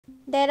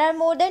There are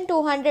more than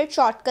 200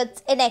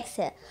 shortcuts in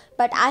Excel,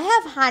 but I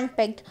have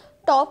handpicked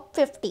top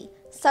 50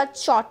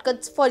 such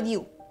shortcuts for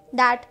you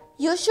that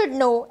you should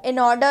know in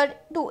order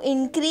to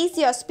increase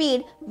your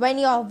speed when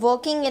you are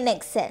working in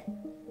Excel.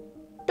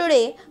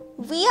 Today,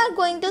 we are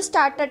going to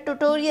start a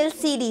tutorial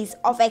series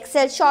of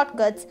Excel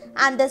shortcuts,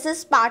 and this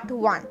is part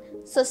 1.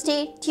 So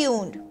stay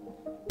tuned.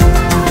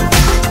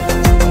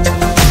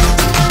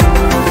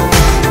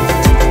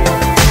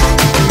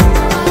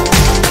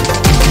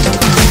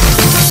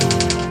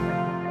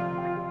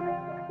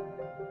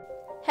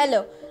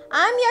 Hello,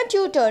 I am your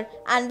tutor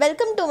and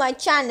welcome to my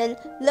channel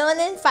Learn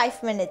in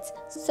 5 minutes.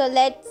 So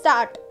let's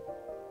start.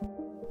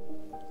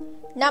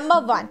 Number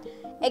 1.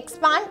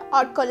 Expand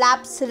or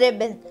collapse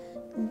ribbon.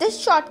 This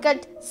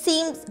shortcut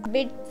seems a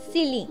bit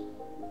silly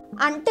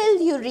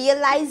until you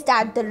realize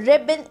that the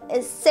ribbon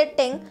is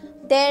sitting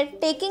there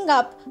taking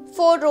up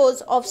 4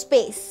 rows of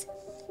space,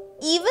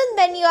 even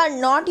when you are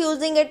not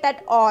using it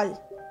at all.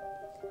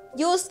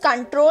 Use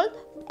Ctrl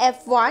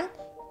F1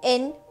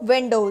 in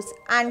Windows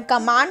and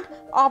Command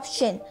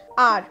Option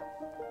R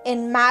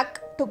in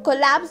Mac to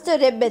collapse the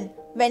ribbon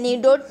when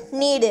you don't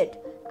need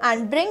it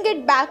and bring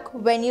it back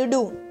when you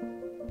do.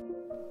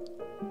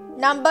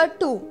 Number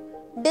 2.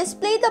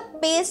 Display the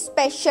Paste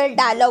Special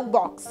dialog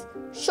box.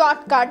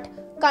 Shortcut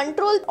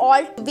Ctrl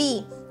Alt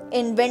V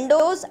in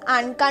Windows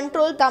and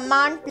Ctrl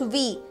Command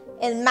V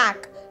in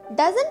Mac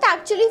doesn't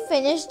actually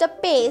finish the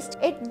paste,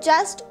 it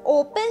just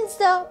opens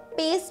the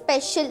Paste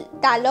Special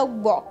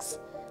dialog box.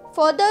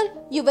 Further,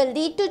 you will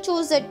need to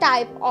choose a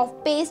type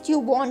of paste you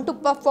want to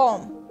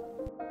perform.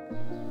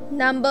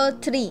 Number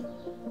 3.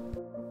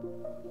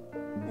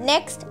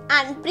 Next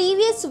and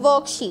previous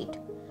worksheet.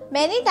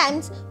 Many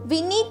times we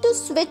need to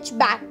switch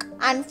back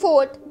and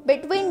forth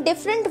between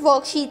different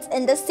worksheets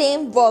in the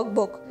same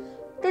workbook.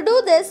 To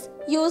do this,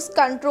 use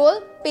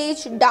Ctrl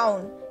Page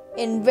Down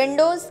in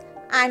Windows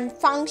and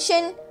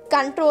Function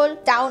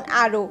Ctrl Down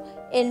arrow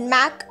in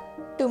Mac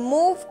to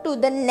move to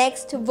the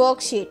next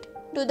worksheet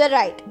to the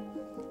right,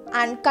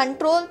 and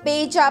Ctrl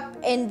Page Up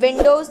in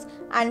Windows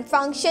and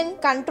Function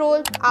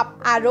Ctrl Up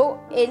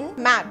arrow in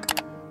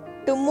Mac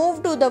to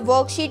move to the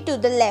worksheet to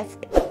the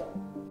left.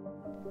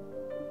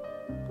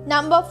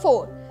 Number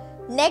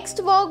 4. Next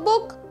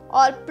workbook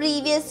or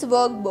previous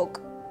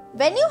workbook.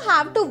 When you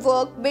have to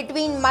work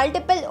between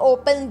multiple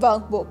open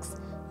workbooks,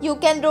 you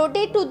can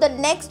rotate to the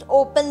next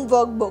open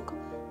workbook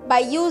by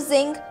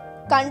using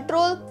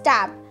Ctrl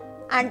Tab,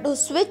 and to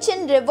switch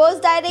in reverse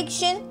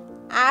direction,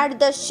 add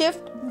the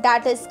shift,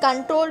 that is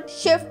Ctrl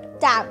Shift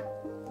Tab.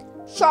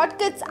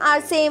 Shortcuts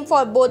are same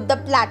for both the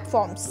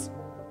platforms.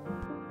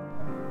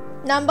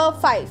 Number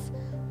 5.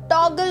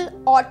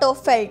 Toggle Auto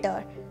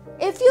Filter.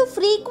 If you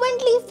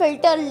frequently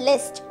filter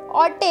lists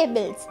or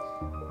tables,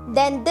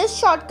 then this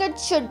shortcut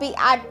should be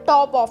at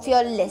top of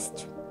your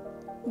list.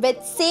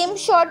 With same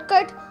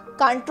shortcut,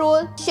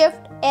 Ctrl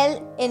Shift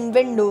L in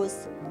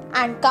Windows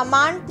and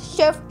Command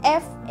Shift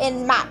F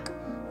in Mac,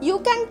 you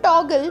can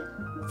toggle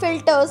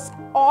filters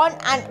on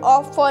and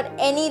off for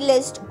any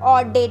list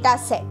or data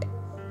set.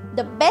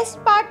 The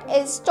best part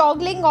is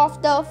toggling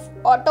off the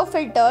auto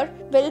filter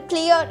will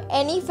clear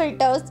any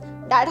filters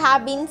that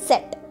have been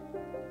set.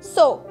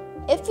 So,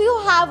 if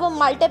you have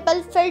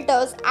multiple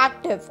filters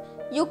active,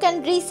 you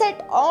can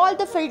reset all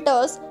the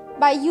filters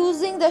by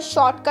using the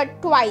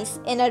shortcut twice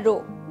in a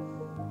row.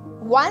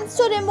 Once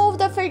to remove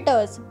the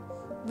filters,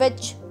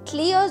 which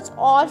clears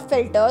all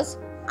filters,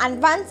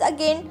 and once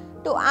again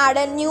to add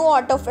a new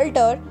auto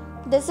filter.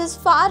 This is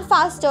far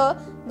faster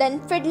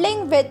than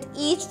fiddling with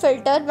each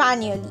filter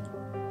manually.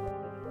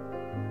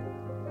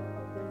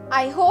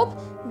 I hope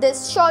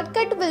this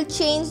shortcut will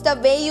change the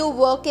way you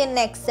work in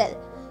Excel.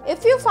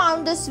 If you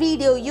found this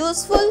video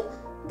useful,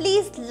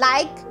 please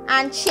like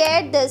and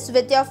share this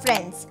with your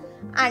friends.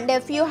 And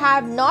if you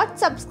have not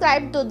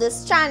subscribed to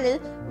this channel,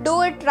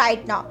 do it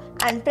right now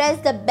and press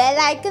the bell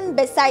icon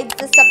besides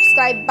the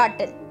subscribe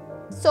button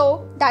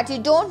so that you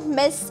don't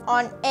miss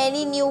on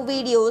any new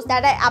videos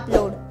that I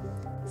upload.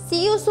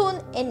 See you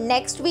soon in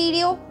next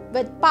video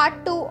with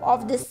part 2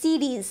 of this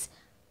series.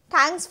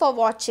 Thanks for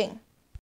watching.